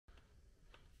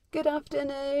Good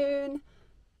afternoon.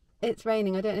 It's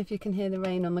raining. I don't know if you can hear the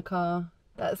rain on the car.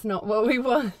 That's not what we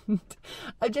want.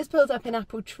 I've just pulled up in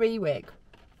Appletreewick.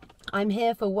 I'm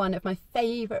here for one of my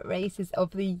favourite races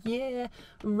of the year,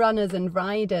 runners and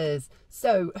riders.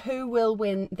 So who will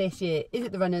win this year? Is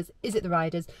it the runners? Is it the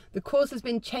riders? The course has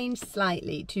been changed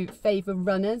slightly to favour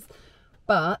runners,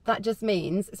 but that just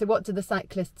means, so what do the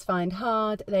cyclists find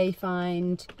hard? They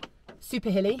find super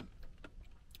hilly,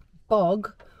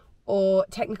 bog, or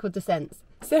technical descents.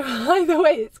 So either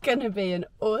way, it's going to be an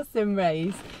awesome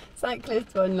race.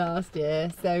 Cyclists won last year,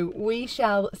 so we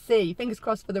shall see. Fingers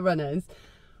crossed for the runners.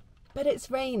 But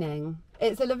it's raining.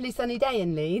 It's a lovely sunny day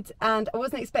in Leeds, and I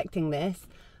wasn't expecting this.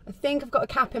 I think I've got a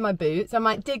cap in my boots. I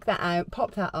might dig that out,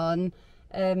 pop that on.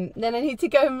 Then I need to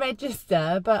go and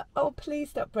register, but oh,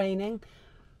 please stop raining.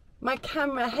 My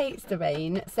camera hates the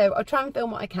rain, so I'll try and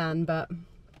film what I can, but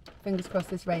fingers crossed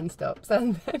this rain stops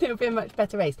and then it'll be a much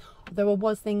better race. Although I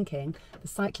was thinking the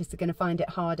cyclists are going to find it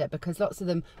harder because lots of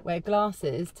them wear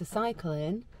glasses to cycle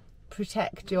in,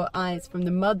 protect your eyes from the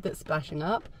mud that's splashing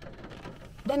up.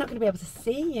 They're not going to be able to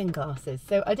see in glasses,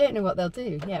 so I don't know what they'll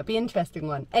do. Yeah, it'll be an interesting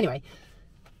one. Anyway,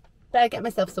 better get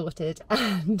myself sorted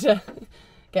and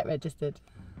get registered.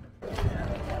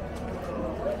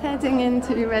 Heading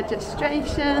into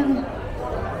registration.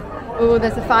 Oh,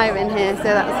 there's a fire in here, so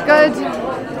that's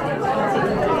good.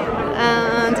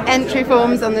 And entry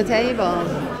forms on the table.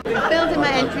 Filled in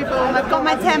my entry form. I've got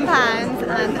my £10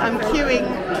 and I'm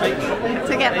queuing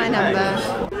to get my number.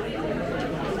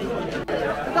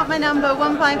 I've got my number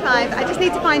 155. I just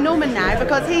need to find Norman now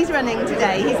because he's running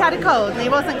today. He's had a cold and he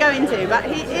wasn't going to, but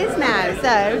he is now.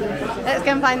 So let's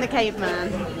go and find the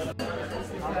caveman.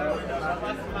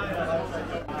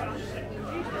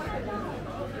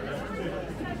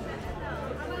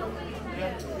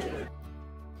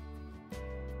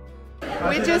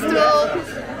 We're just all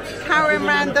carrying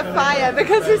around the fire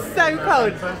because it's so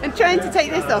cold and trying to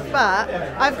take this off, but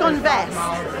I've gone vest.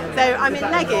 So I'm in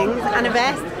leggings and a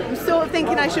vest. I'm sort of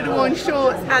thinking I should have worn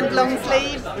shorts and long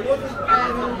sleeves.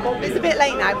 It's a bit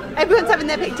late now. Everyone's having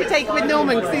their picture taken with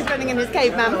Norman because he's running in his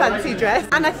caveman fancy dress.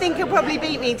 And I think he'll probably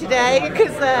beat me today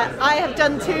because I have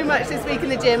done too much this week in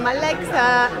the gym. My legs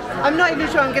hurt. I'm not even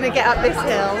sure I'm going to get up this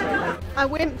hill. I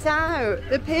wimped out.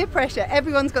 The peer pressure.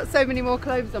 Everyone's got so many more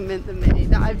clothes on than me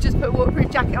that I've just put a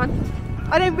waterproof jacket on.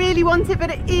 I don't really want it,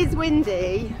 but it is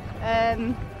windy.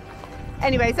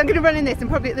 Anyway, so I'm going to run in this and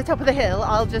probably at the top of the hill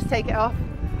I'll just take it off.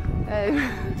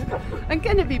 I'm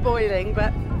going to be boiling,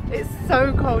 but it's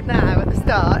so cold now at the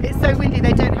start. It's so windy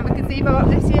they don't have a gazebo up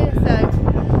this year,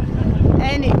 so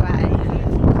anyway,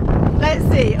 let's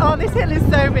see. Oh, this hill is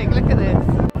so big, look at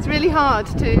this. It's really hard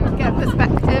to get a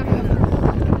perspective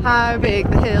of how big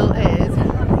the hill is,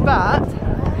 but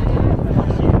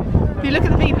if you look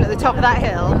at the people at the top of that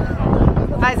hill,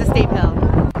 that is a steep hill.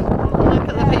 Look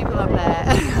at the people up there.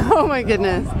 Oh my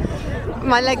goodness.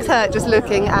 My legs hurt just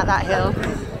looking at that hill.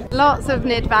 Lots of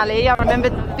Nid Valley. I remember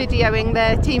videoing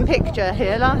their team picture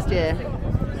here last year.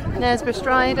 There's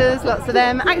bestriders, lots of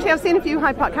them. Actually, I've seen a few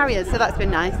Hyde Park carriers, so that's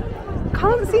been nice.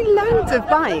 Can't see loads of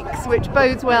bikes, which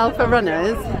bodes well for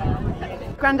runners.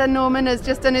 Grandad Norman has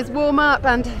just done his warm-up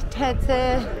and Ted's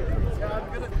here.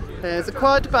 There's a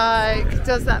quad bike.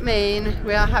 Does that mean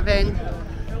we are having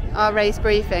our race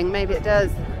briefing? Maybe it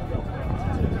does.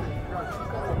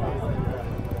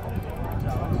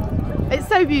 It's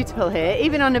so beautiful here,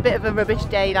 even on a bit of a rubbish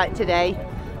day like today.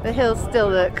 The hill still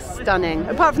looks stunning,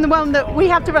 apart from the one that we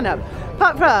have to run up.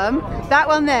 Apart from that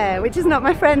one there, which is not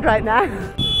my friend right now.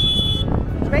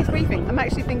 Race briefing. I'm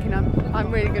actually thinking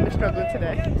I'm really going to struggle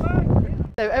today.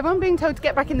 So everyone being told to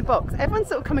get back in the box. Everyone's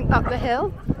sort of coming up the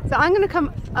hill, so I'm going to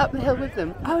come up the hill with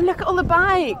them. Oh, look at all the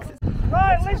bikes.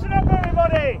 Right, listen up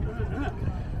everybody.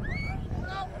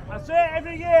 I say it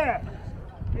every year.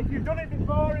 If you've done it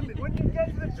before, when you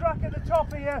get to the track at the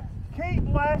top here, keep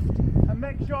left and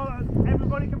make sure that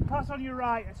everybody can pass on your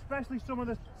right, especially some of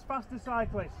the faster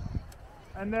cyclists.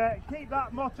 And keep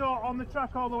that motto on the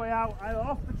track all the way out, either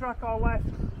off the track or left,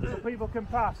 so people can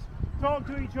pass. Talk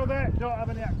to each other, don't have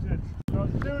any accidents. So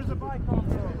as soon as the bike horn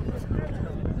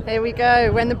goes. Here we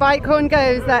go. When the bike horn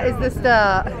goes, that is the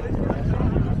start.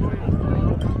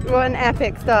 What an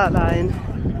epic start line.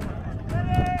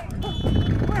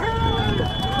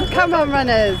 Come on,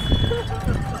 runners.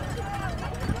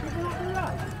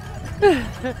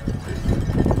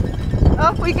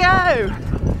 Off we go.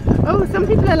 Oh, some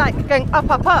people are like going up,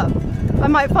 up, up. I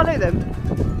might follow them.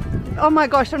 Oh my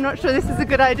gosh, I'm not sure this is a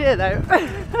good idea though.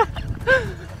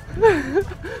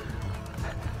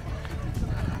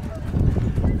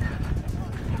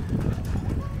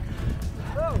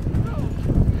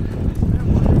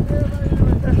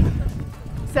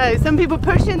 So some people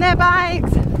pushing their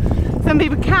bikes, some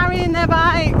people carrying their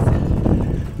bikes.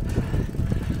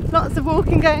 Lots of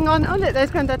walking going on. Oh look,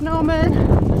 there's Grandad Norman.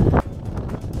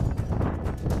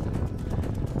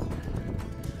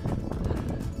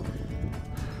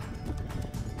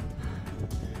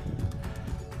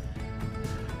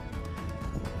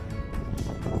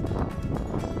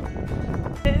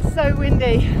 It's so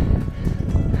windy.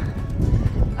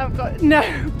 I've got no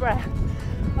breath.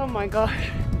 Oh my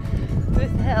gosh,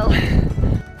 this hill.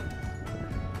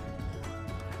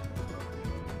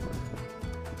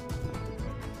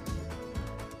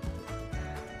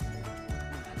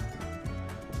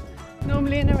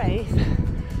 Normally in a race,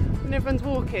 when everyone's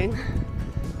walking,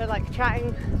 they're like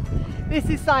chatting. This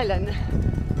is silent.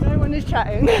 No one is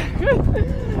chatting.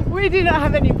 We do not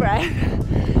have any breath.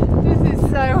 This is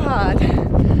so hard.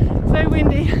 So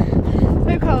windy,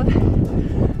 so cold,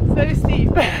 so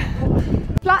steep.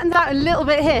 Flattened out a little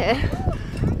bit here.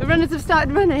 The runners have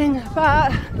started running,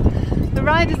 but the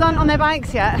riders aren't on their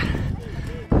bikes yet.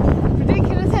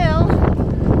 Ridiculous hill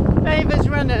favours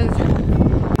runners.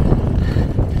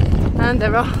 And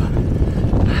they're off.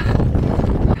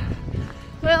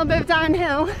 A little bit of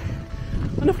downhill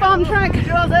on a farm track.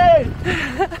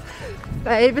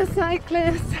 Favour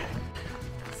cyclists.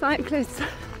 Cyclists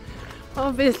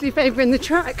obviously favouring the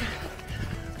track.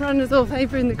 Runners all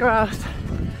favouring the grass.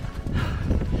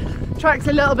 Track's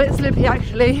a little bit slippy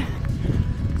actually.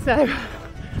 So,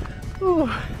 ooh,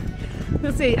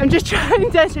 we'll see. I'm just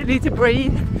trying desperately to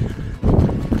breathe.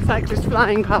 Cyclists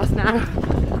flying past now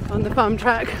on the farm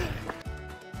track.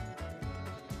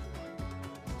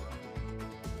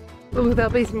 Oh,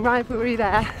 there'll be some rivalry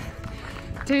there.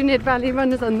 Two Nid Valley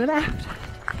runners on the left,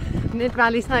 Nid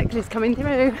Valley cyclists coming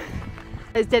through.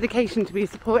 There's dedication to be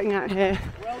supporting out here.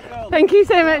 Well done. Thank you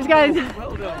so much, guys.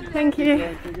 Well done. Thank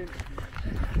you.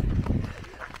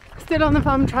 Still on the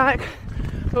farm track.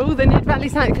 Oh, the Nid Valley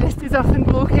cyclist is off and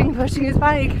walking, pushing his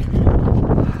bike.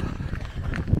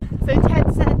 So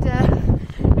Ted said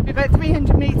it'd be about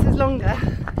 300 metres longer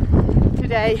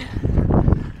today.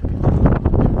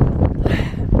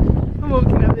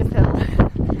 Walking up this hill.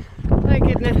 My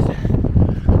goodness.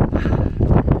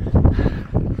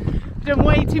 I've done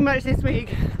way too much this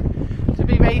week to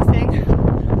be racing.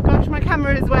 Gosh, my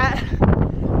camera is wet.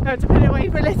 I have to put it away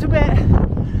for a little bit.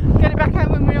 Get it back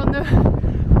out when we're on the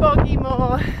boggy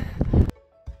moor.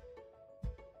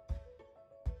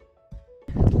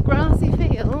 Grassy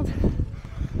field.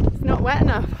 It's not wet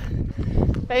enough.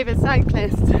 Favourite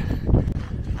cyclists.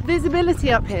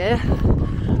 Visibility up here,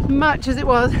 much as it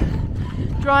was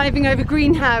driving over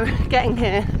Greenhow getting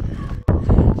here.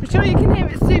 I'm sure you can hear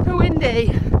it's super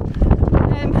windy.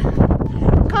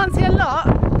 Can't see a lot,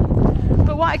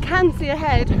 but what I can see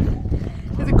ahead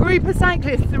is a group of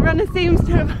cyclists. The runners seem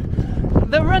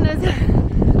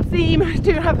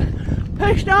to have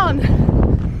pushed on.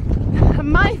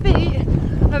 And my feet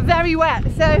are very wet,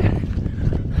 so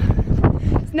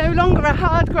it's no longer a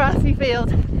hard grassy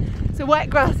field, it's a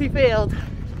wet grassy field.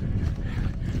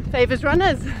 Favours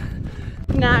runners.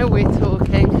 Now we're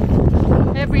talking.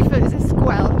 Every foot is a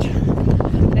squelch.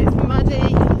 It's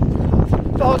muddy,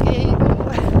 boggy.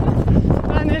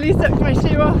 Oh, I nearly sucked my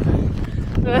shoe off.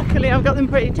 Luckily I've got them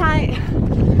pretty tight.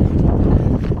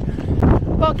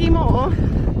 Boggy moor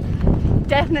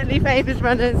definitely favours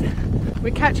runners.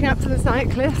 We're catching up to the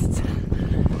cyclists.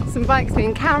 Some bikes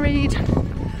being carried.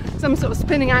 Some sort of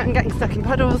spinning out and getting stuck in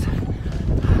puddles.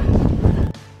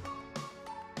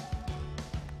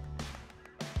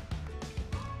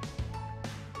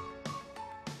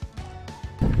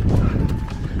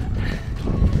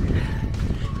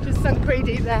 Sunk pretty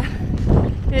deep there.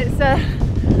 It's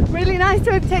really nice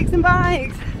to overtake some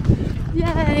bikes.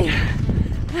 Yay!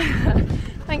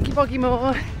 Thank you, Boggy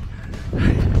Moor.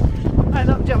 I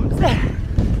love jumps.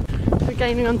 We're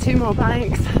gaining on 2 more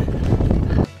bikes.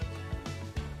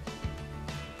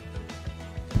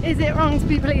 Is it wrong to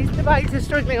be pleased the bikes are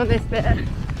struggling on this bit?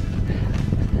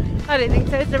 I don't think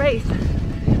so. It's a race.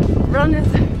 Runners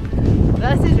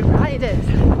versus riders.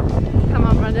 Come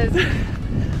on, runners.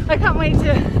 I can't wait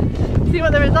to see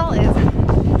what the result is,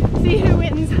 see who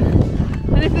wins,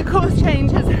 and if the course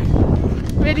change has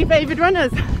really favoured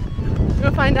runners.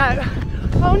 We'll find out.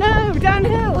 Oh no,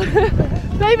 downhill!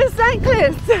 Favours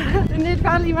cyclists! The Nid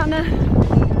Valley runner,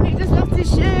 he just lost his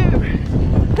shoe.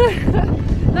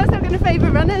 That's not going to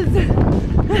favour runners.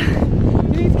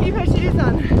 You need to keep our shoes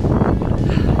on.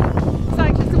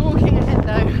 Cyclists are walking ahead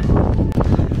though.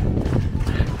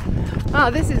 Oh,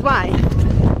 this is why.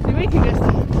 So we can just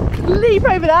leap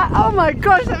over that. Oh my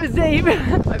gosh, that was deep.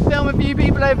 I film a few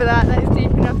people over that. That is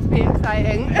deep enough to be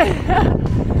exciting.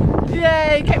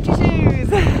 Yay, kept your shoes.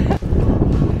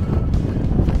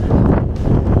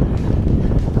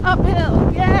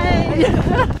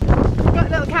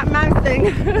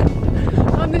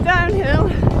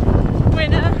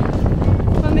 winner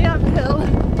on the uphill,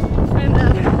 and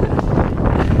I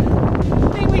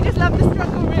think we just love the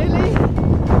struggle really.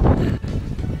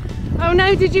 Oh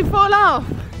no, did you fall off?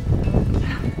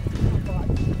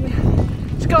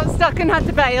 She got stuck and had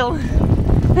to bail.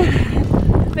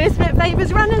 This bit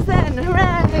favours runners then,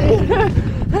 hooray!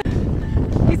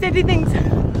 He said he thinks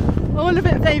all of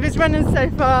it favours runners so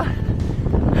far.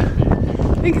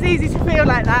 I think it's easy to feel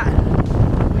like that.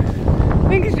 I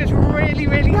think it's just really,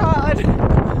 really hard.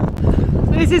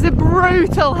 This is a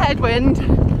brutal headwind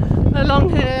along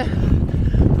here.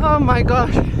 Oh my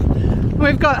gosh.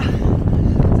 We've got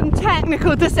some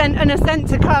technical descent and ascent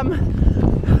to come.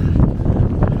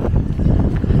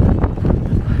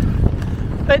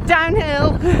 But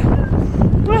downhill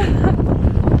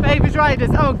favours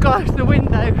riders. Oh gosh, the wind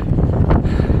though.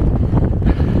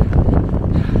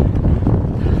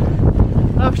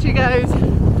 Off she goes.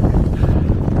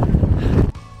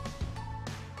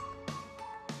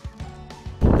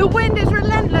 The wind is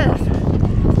relentless,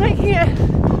 it's making it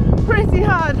pretty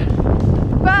hard,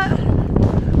 but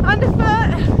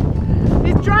underfoot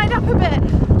is dried up a bit.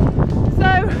 So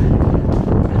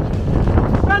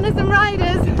runners and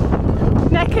riders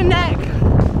neck and neck.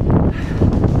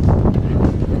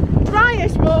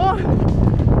 Dryish more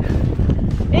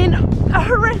in a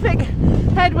horrific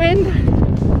headwind.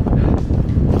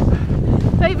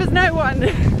 Favours no one.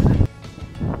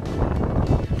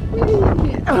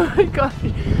 Oh my gosh.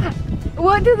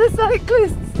 What do the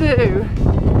cyclists do?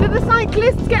 Do the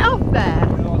cyclists get off there?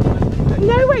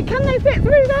 No way, can they fit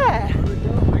through there?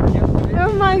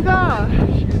 Oh my gosh.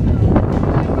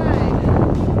 No way.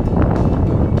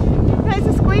 There's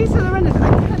a squeeze for the runners.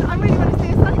 I really want to see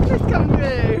a cyclist come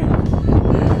through.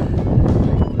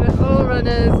 We're all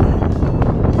runners.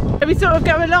 So we sort of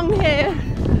go along here,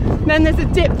 and then there's a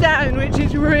dip down which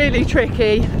is really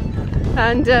tricky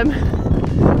and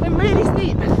really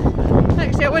steep.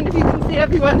 Actually, I wonder if you can see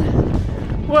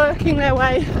everyone working their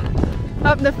way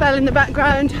up the fell in the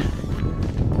background.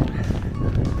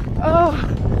 Oh,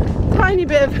 tiny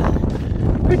bit of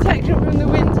protection from the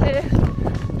wind here,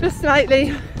 just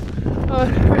slightly. Oh,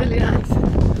 really nice.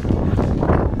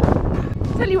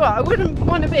 Tell you what, I wouldn't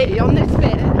want to be on this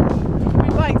bit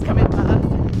with bikes coming past.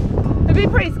 It'd be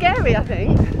pretty scary, I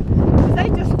think, because they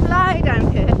just fly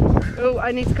down here. Oh,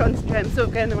 I need to concentrate, I'm sort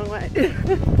of going the wrong way.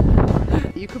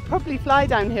 You could probably fly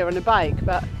down here on a bike,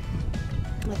 but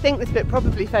I think this bit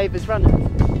probably favours runners,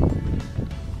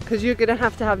 because you're going to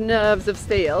have nerves of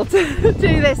steel to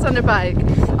do this on a bike.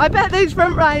 I bet those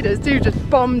front riders do just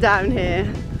bomb down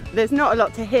here. There's not a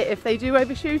lot to hit if they do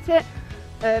overshoot it.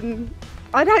 I'd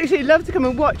actually love to come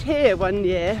and watch here one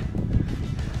year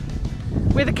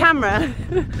with a camera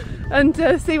and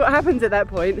see what happens at that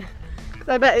point.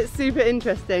 I bet it's super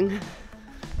interesting.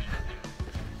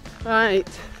 Right,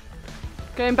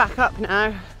 going back up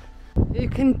now. You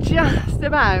can just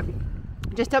about,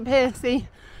 just up here, see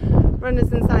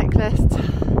runners and cyclists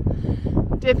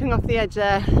dipping off the edge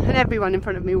there, and everyone in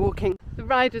front of me walking. The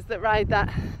riders that ride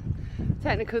that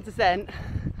technical descent,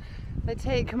 I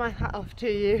take my hat off to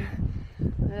you.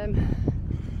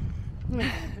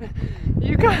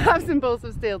 You gotta have some balls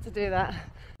of steel to do that.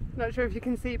 Not sure if you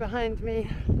can see behind me.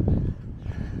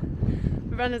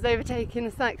 The runner's overtaking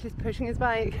a cyclist pushing his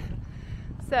bike.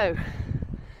 So,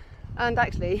 and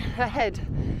actually ahead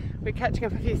we're catching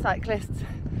up a few cyclists.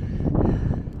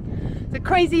 It's a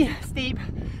crazy steep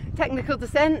technical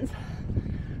descent,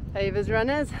 favours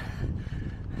runners.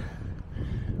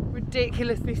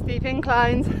 Ridiculously steep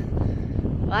inclines,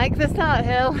 like the start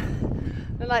hill,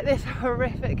 and like this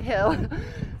horrific hill,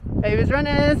 favours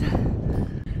runners.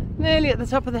 Nearly at the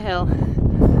top of the hill.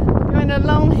 Going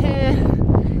along here,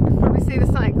 you can probably see the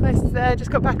cyclists there,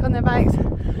 just got back on their bikes.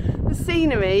 The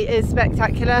scenery is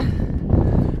spectacular,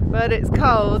 but it's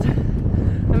cold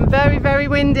and very, very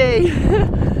windy.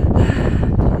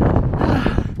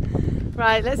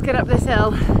 Right, let's get up this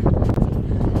hill.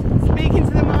 Speaking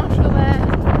to the marshal there,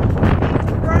 he's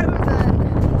frozen.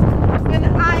 It's an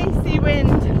icy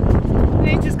wind, and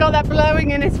he's just got that blowing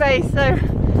in his face. So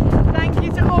thank you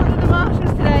to all of the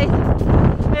marshals today.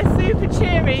 They're super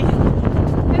cheery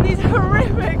in these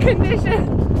horrific conditions.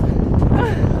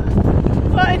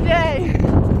 What a day.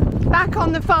 Back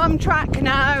on the farm track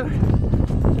now.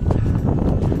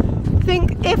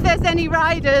 Think if there's any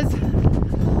riders,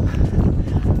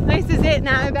 this is it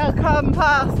now, they'll come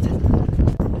past.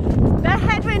 The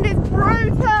headwind is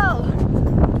brutal.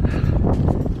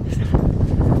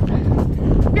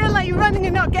 Feel like you're running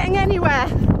and not getting anywhere.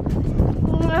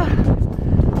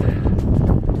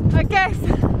 I guess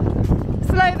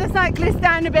slow the cyclists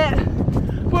down a bit.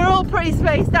 We're all pretty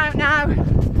spaced out now.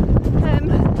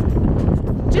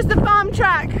 just the farm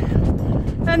track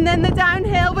and then the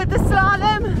downhill with the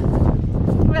slalom.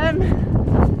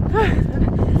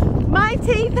 My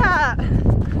teeth hurt.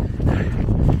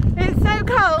 It's so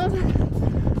cold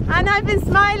and I've been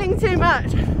smiling too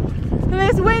much. And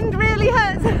this wind really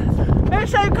hurts.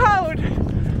 It's so cold.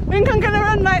 I think I'm gonna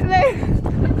run like this.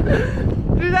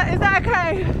 Is that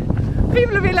okay?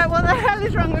 People will be like, what the hell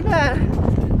is wrong with her?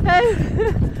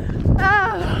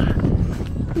 Oh,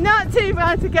 not too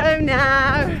far to go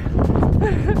now.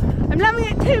 I'm loving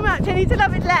it too much. I need to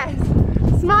love it less.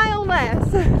 Smile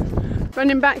less.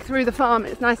 Running back through the farm,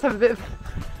 it's nice to have a bit of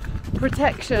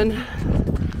protection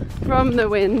from the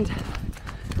wind.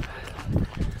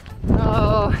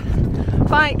 Oh,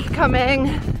 bike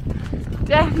coming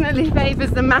definitely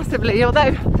favours them massively,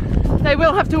 although they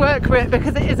will have to work for it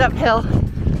because it is uphill.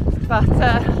 But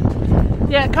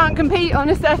yeah, can't compete on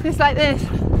a surface like this.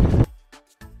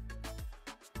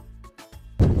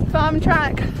 Farm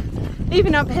track,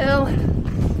 even uphill,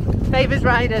 favours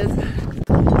riders.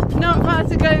 Not far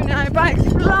to go now, bike's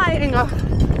flying off,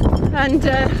 and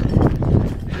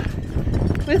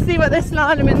we'll see what the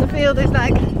slalom in the field is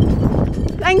like.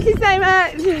 Thank you so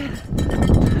much.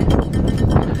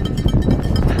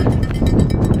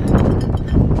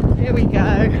 Here we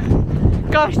go.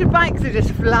 Gosh, the bikes are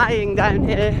just flying down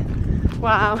here.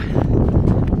 Wow.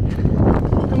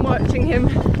 I'm watching him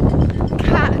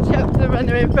catch up the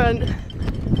runner in front,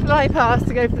 fly past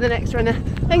to go for the next runner.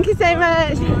 Thank you so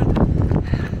much.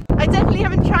 I definitely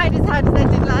haven't tried as hard as I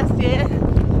did last year.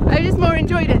 I just more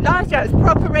enjoyed it. Last year it was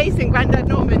proper racing, Grandad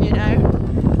Norman, you know.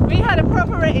 We had a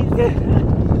proper race.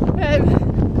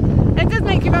 It does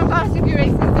make you run fast if you're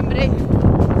racing somebody.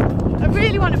 I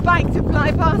really want a bike to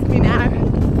fly past me now,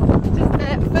 just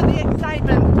for the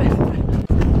excitement.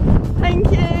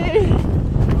 Thank you.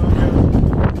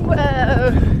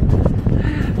 Whoa.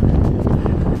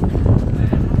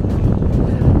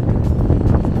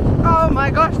 Oh my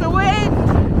gosh, the wind!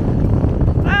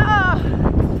 Oh.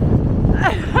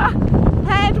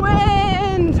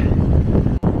 Headwind!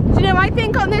 Do you know, I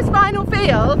think on this final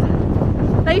field,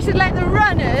 they should let the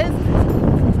runners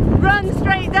run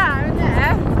straight down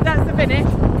there, that's the finish,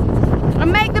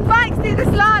 and make the bikes do the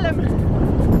slalom.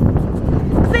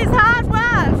 Because it's hard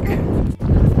work.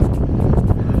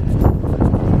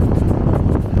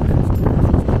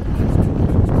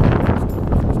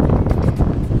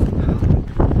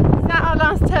 Is that our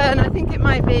last turn? I think it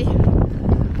might be.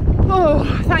 Oh,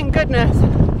 thank goodness.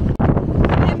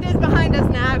 The wind is behind us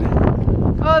now.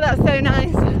 Oh, that's so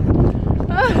nice.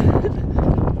 Oh.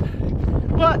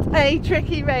 What a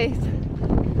tricky race.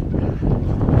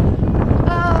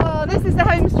 Oh, this is the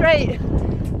home straight.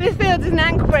 This field is an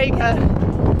ankle breaker.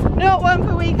 Not one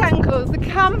for weak ankles. The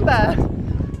camber.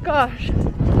 Gosh.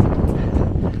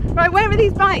 Right, where are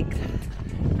these bikes?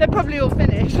 They're probably all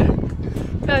finished.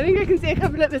 I think I can see a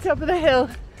couple at the top of the hill.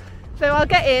 So I'll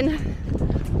get in,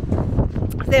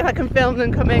 see if I can film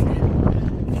them coming.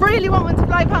 Really want one to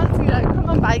fly past me though. Come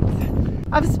on, bikes.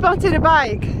 I've spotted a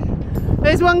bike.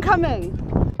 There's one coming.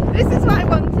 This is what I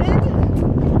wanted.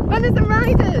 Runners and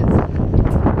riders.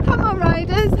 Come on,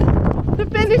 riders. The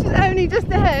finish is only just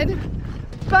ahead.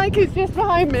 Bike is just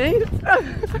behind me.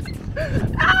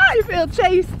 Ah, I feel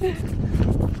chased.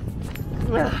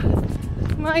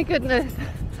 My goodness.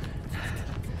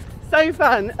 So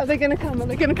fun. Are they going to come? Are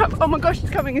they going to come? Oh my gosh, he's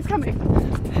coming, he's coming.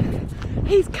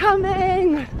 He's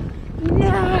coming.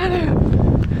 No.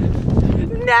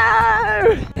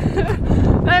 No.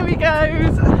 There he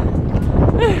goes.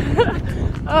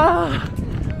 Oh,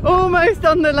 almost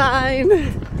on the line.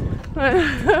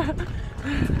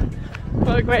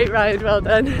 What a great ride, well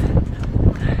done.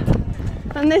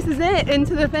 And this is it,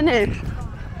 into the finish.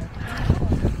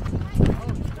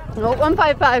 Oh,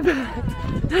 155.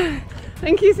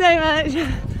 Thank you so much.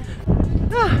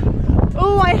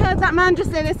 Oh, I heard that man just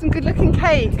say there's some good looking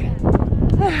cake.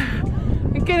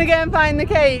 I'm gonna go and find the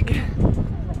cake.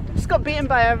 Just got beaten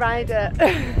by a rider.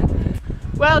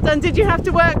 Well done. Did you have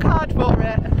to work hard for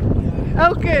it?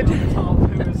 Oh, good.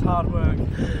 It was hard work.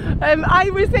 I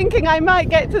was thinking I might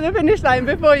get to the finish line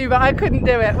before you, but I couldn't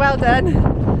do it. Well done.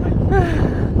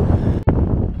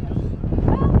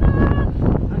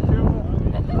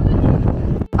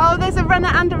 Oh, there's a runner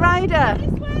and a rider.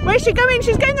 Where's she going?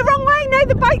 She's going the wrong way. No,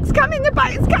 the bike's coming. The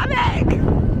bike's coming.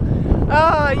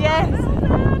 Oh, yes.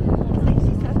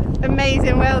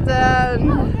 Amazing. Well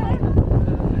done.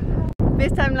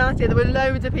 This time last year there were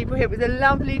loads of people here. It was a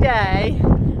lovely day.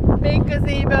 Big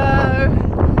gazebo.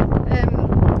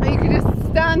 You could just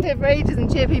stand here for ages and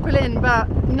cheer people in, but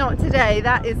not today.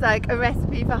 That is like a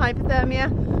recipe for hypothermia.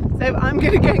 So I'm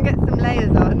going to go and get some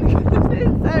layers on because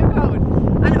it's so cold.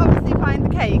 and obviously find the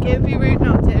cake. It would be rude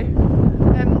not to.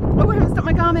 Oh, I haven't stopped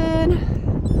my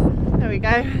Garmin. There we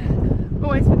go.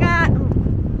 Always forget.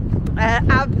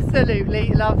 Absolutely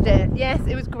loved it. Yes,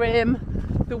 it was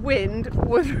grim. The wind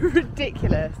was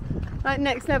ridiculous. Like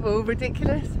next level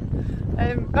ridiculous.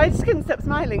 I just couldn't stop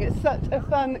smiling. It's such a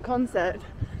fun concert.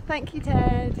 Thank you,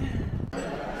 Ted.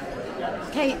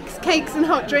 Cakes and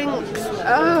hot drinks.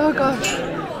 Oh gosh,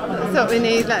 that's what we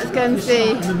need. Let's go and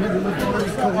see.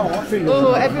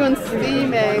 Oh, everyone's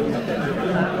steaming.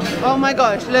 Oh my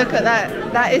gosh, look at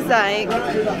that. That is like...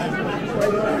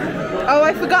 Oh,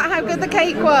 I forgot how good the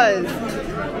cake was.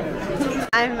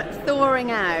 I'm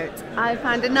thawing out. I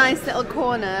found a nice little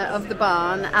corner of the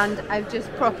barn and I've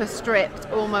just proper stripped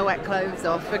all my wet clothes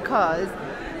off because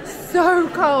so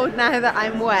cold now that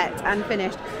I'm wet and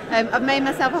finished. I've made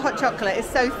myself a hot chocolate. It's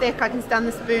so thick I can stand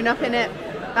the spoon up in it.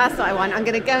 That's what I want. I'm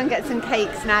going to go and get some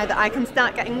cakes now that I can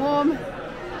start getting warm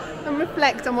and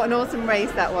reflect on what an awesome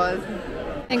race that was.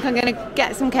 I think I'm going to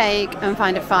get some cake and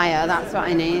find a fire. That's what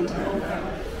I need.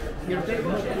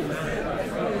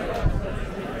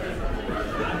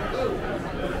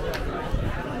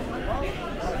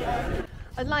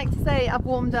 I'd like to say I've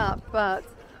warmed up, but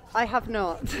I have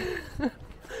not.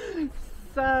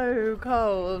 So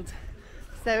cold.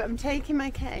 So I'm taking my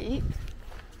cake.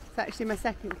 It's actually my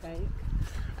second cake.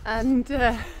 And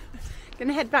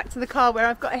gonna head back to the car where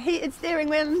I've got a heated steering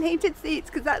wheel and heated seats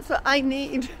because that's what I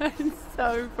need. It's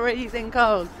so freezing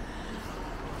cold.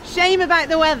 Shame about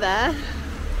the weather,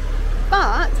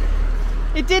 but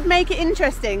it did make it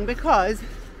interesting because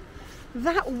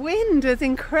that wind was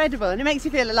incredible and it makes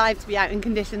you feel alive to be out in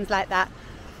conditions like that.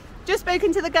 Just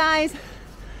spoken to the guys.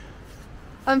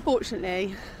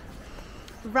 Unfortunately,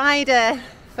 rider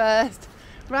first,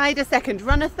 rider second,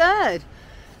 runner third.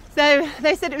 So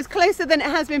they said it was closer than it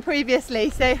has been previously.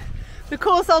 So the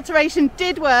course alteration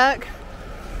did work.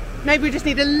 Maybe we just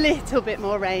need a little bit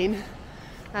more rain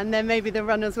and then maybe the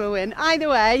runners will win. Either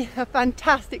way, a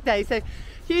fantastic day. So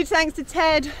huge thanks to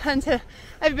Ted and to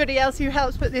everybody else who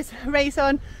helps put this race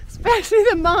on, especially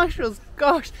the marshals.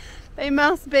 Gosh, they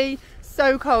must be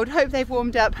so cold. Hope they've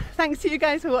warmed up. Thanks to you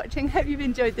guys for watching. Hope you've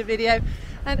enjoyed the video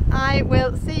and I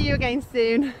will see you again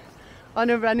soon on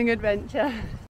a running adventure.